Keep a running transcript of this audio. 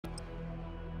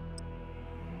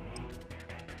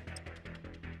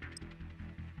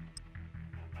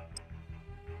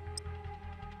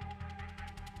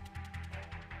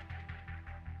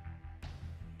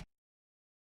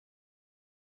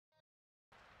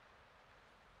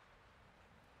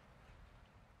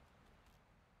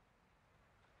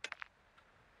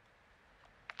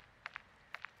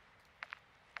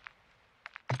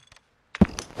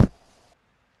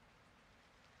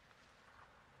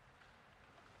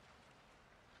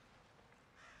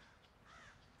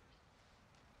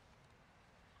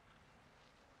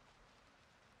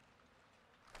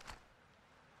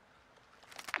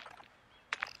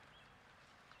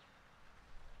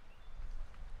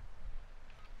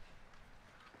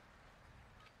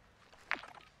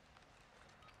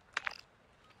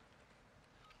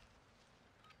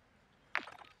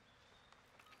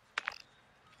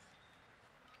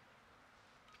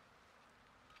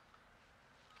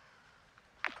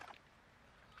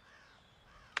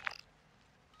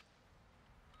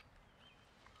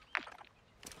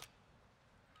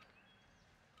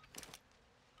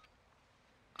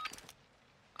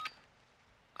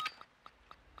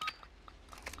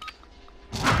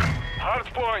Hard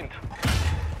point.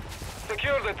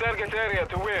 Secure the target area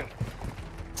to win.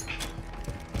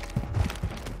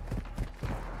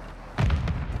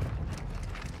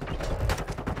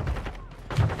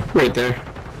 Right there.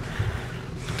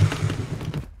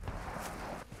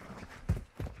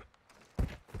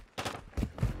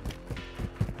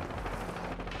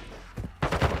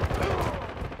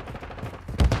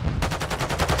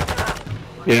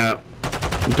 Yeah.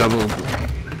 Double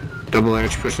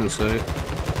arch pushing site.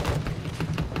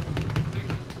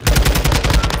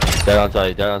 Dead on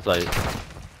site, dead on site.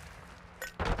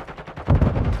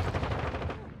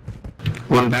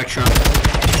 One back shot.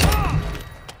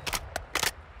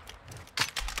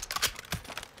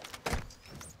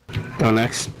 Go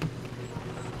next.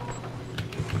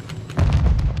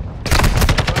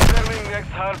 Confirming next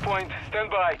hard point. Stand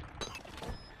by.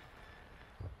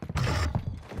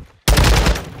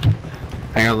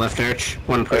 I got left arch.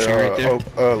 One pushing right there.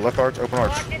 Left arch, open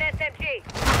arch. Target area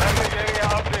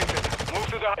updated. Move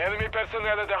to the enemy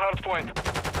personnel at the hard point.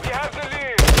 We have the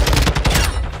lead.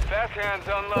 Fast hands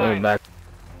online. Back.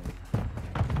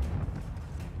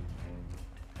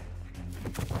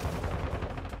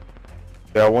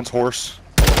 Yeah, one's horse.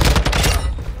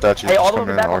 Statue. Hey, all the way coming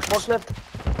in back on arches. forklift.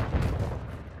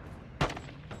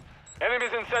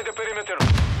 Enemies inside the perimeter.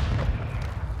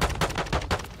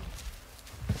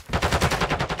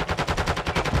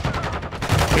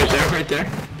 Right there.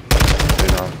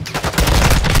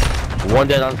 One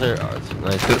dead on there. Oh, it's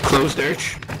nice. The closed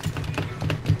arch.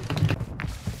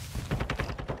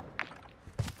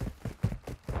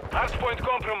 Hard point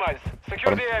compromised.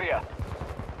 Secure the area.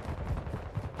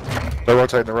 They're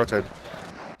rotating, they're rotating.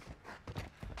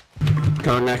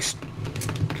 Go next.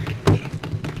 Hey,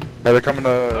 they're coming to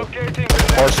Locating the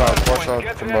far next side hard point.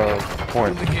 Get from ready.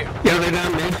 point. Yeah, they're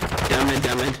down mid. Down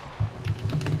mid.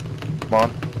 Come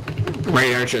on.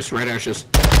 Right arches.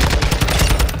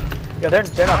 Yeah, they're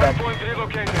not Hard bad. point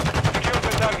relocated. Secure the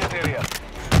target area.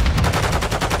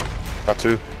 Got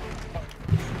two.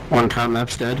 One top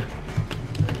map's dead.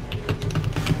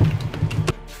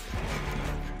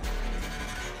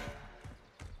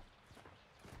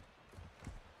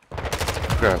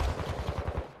 Okay.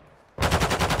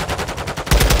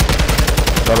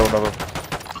 Another.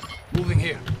 Moving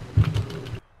here.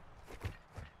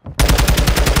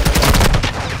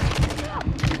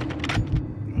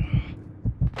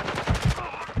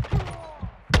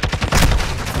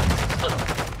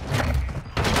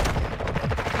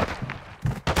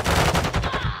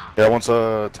 Yeah, one's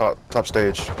top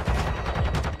stage.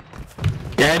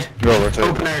 Dead. Go, rotate.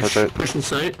 Open arch. Rotate. Pushing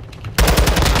site.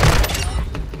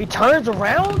 He turns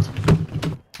around?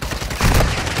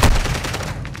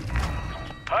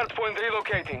 Hard point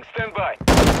relocating. Stand by.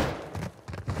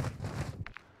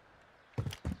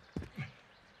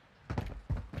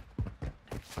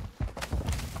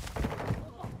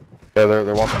 Yeah,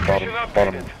 they're walking Location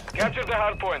bottom updated. Capture the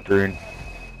hard point. green.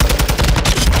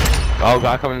 Oh,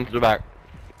 guy coming into the back.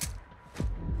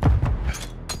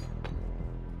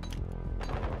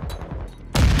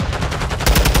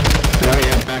 Oh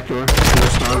yeah, back door.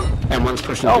 Closed on. And one's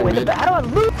pushing Oh, through in the mid. back. How do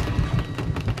I loot?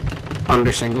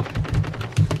 Under single.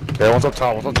 Yeah, one's up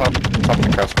top of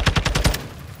the castle.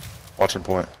 Watching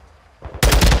point.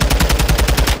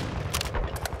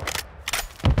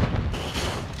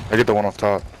 I get the one off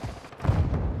top.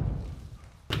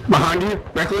 Behind you.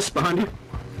 Reckless. Behind you.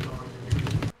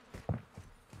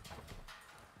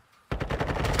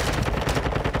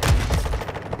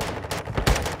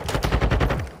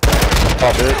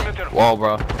 Top it. Perimeter. Wall,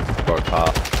 bro. Bro,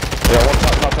 top. Yeah, one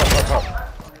top.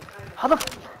 How the f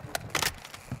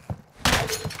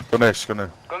Go next, go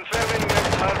next. Confirming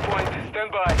next hard point.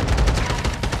 Stand by.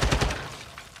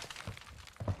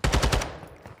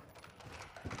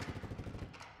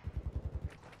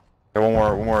 Yeah, one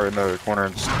more in the corner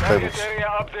and Target tables. area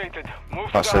updated. Move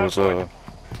to Not the hard tables, point.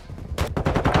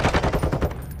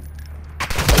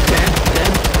 Dead.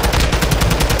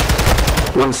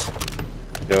 One's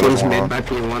yeah, there's one mid on. by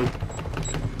P1.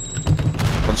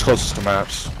 One's closest to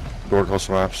maps. Door close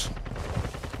to maps.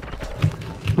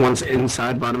 One's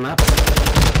inside bottom map.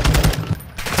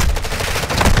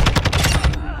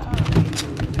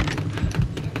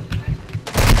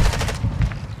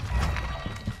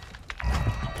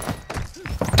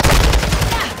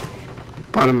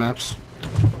 Bottom maps.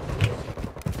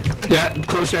 Yeah,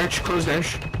 closed arch. Close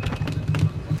arch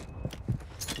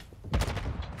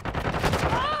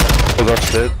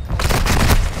dead.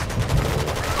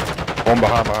 One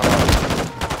behind.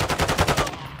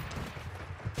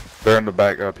 They're in the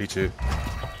back, P2.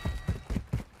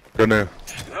 Go new.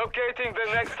 Locating the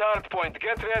next hard point.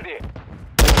 Get ready.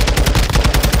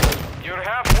 You're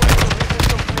halfway to mission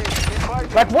complete.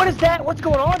 Like, what is that? What's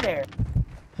going on there?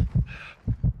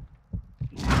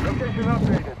 Location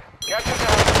updated. Capture the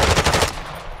hard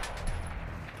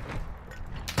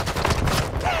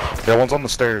point. Yeah, one's on the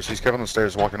stairs. He's kept on the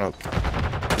stairs walking up.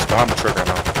 He's behind the truck right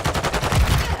now.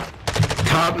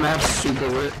 Top map's super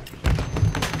lit.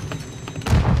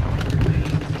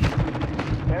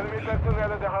 Enemy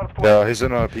personnel at the hard point. Yeah, he's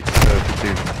in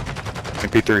P2. In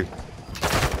P3.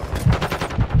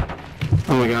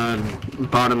 Oh my god.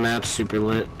 Bottom map's super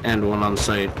lit. And one on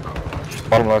site.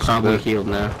 Bottom left. Probably Dead. healed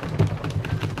now.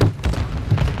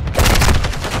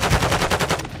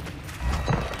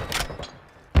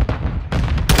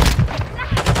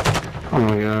 Oh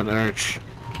my god, Arch.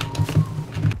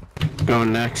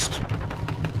 Going next.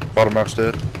 Bottom map's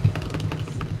dead.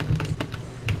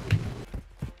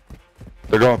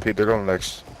 They're going Pete. They're going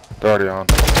next. They're already on.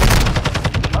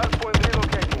 Hard point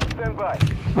relocating. Stand by.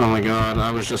 Oh my god,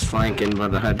 I was just flanking,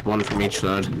 but I had one from each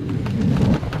side.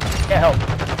 Yeah, help.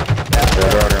 Yeah,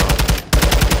 they're already on.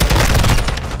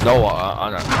 No,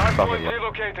 I'm not. Hard point Fucking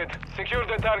relocated. Secure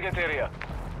the target area.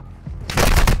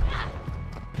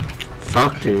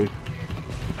 Fuck, dude.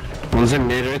 One's in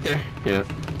mid right there? Yeah.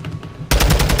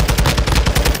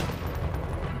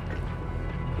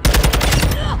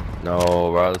 No,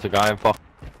 bro, there's a guy in fuck.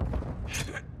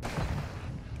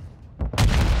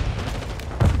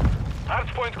 Hard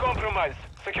point compromised.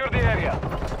 Secure the area.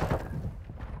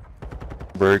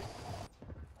 Break.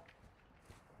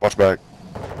 Watch back.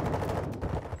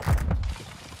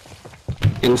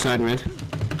 Inside mid.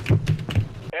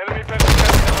 Enemy personnel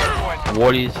at the hard point.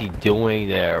 What is he doing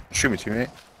there? Shoot me, teammate.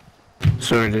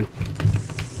 Sorry, dude.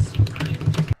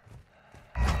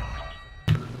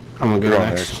 I'm gonna go You're on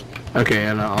next. Okay,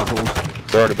 and I'll hold.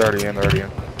 They're already in.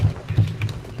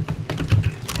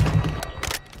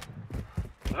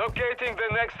 Locating the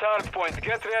next hard point.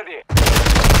 Get ready.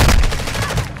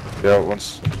 Yeah,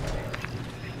 once.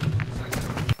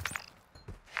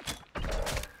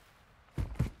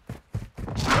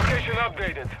 Location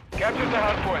updated. Capture the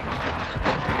hard point.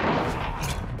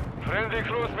 Friendly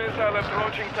cruise missile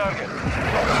approaching target.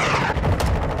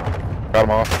 Got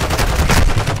him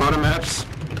off. Bottom maps.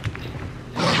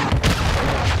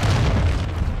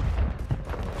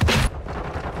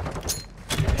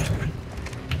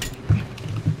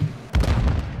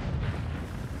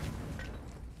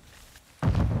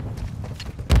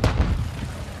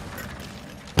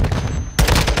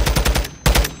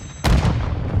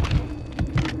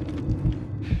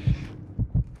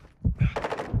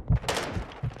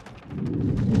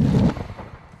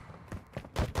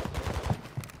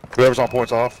 Whoever's on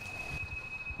points off.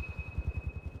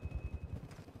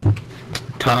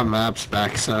 Top maps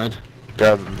backside.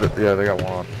 Yeah, they got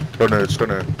one. Go nude.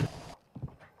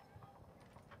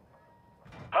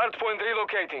 Hard point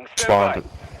relocating. Stand Spawned.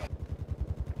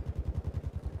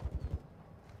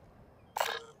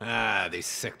 Ah, these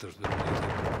sectors.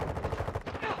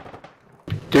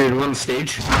 Dude, one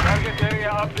stage. by. Target area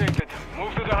updated.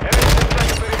 Move to the enemy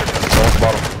perimeter. One's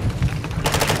bottom.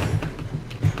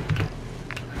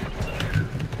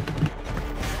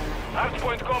 Hard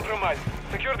point compromised.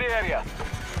 Secure the area.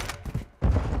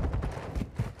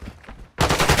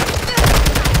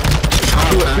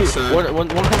 Top backside. One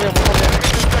coming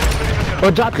up.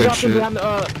 Oh, drop Good him shit. behind the,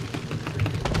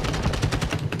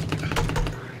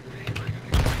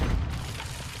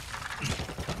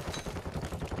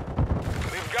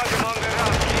 We've got him on the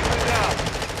run. Keep him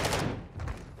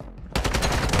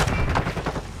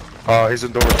down. He's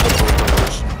in doors.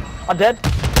 I'm dead.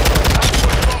 Hard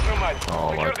point compromised.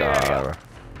 Oh my Secure the area. god.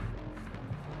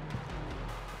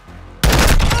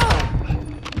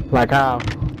 Like how?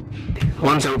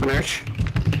 One's open arch.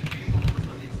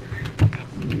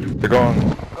 They're going.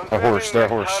 A horse. They're a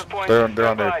horse. Hard point. They're on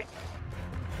Stand there. by.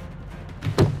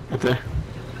 Right there.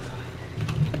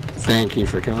 Thank you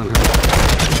for killing her.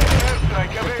 Airstrike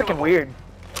Freaking available. weird.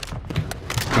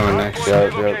 Going next. Yeah,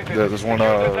 there's one,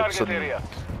 Secure the target sitting- area.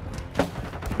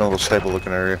 No little stable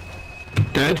looking area.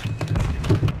 Dead?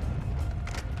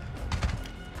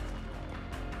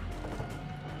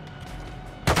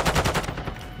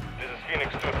 This is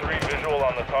Phoenix 2-3, visual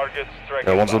on the target.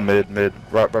 Yeah, one's in mid,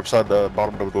 right beside the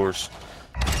bottom of the doors.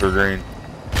 They're green.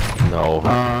 No.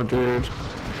 Oh, dude.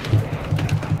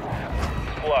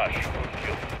 Flush.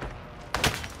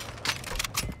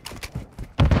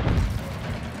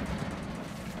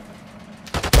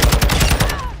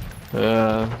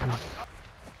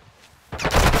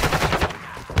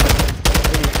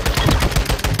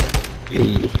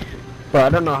 Hey. Bro, I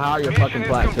don't know how you're Mission fucking is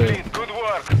flat too. complete. Good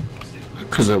work.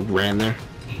 Cause I ran there.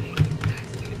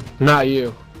 Not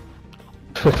you.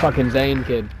 Fucking Zane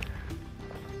kid.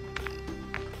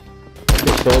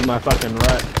 Stole my fucking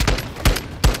rut.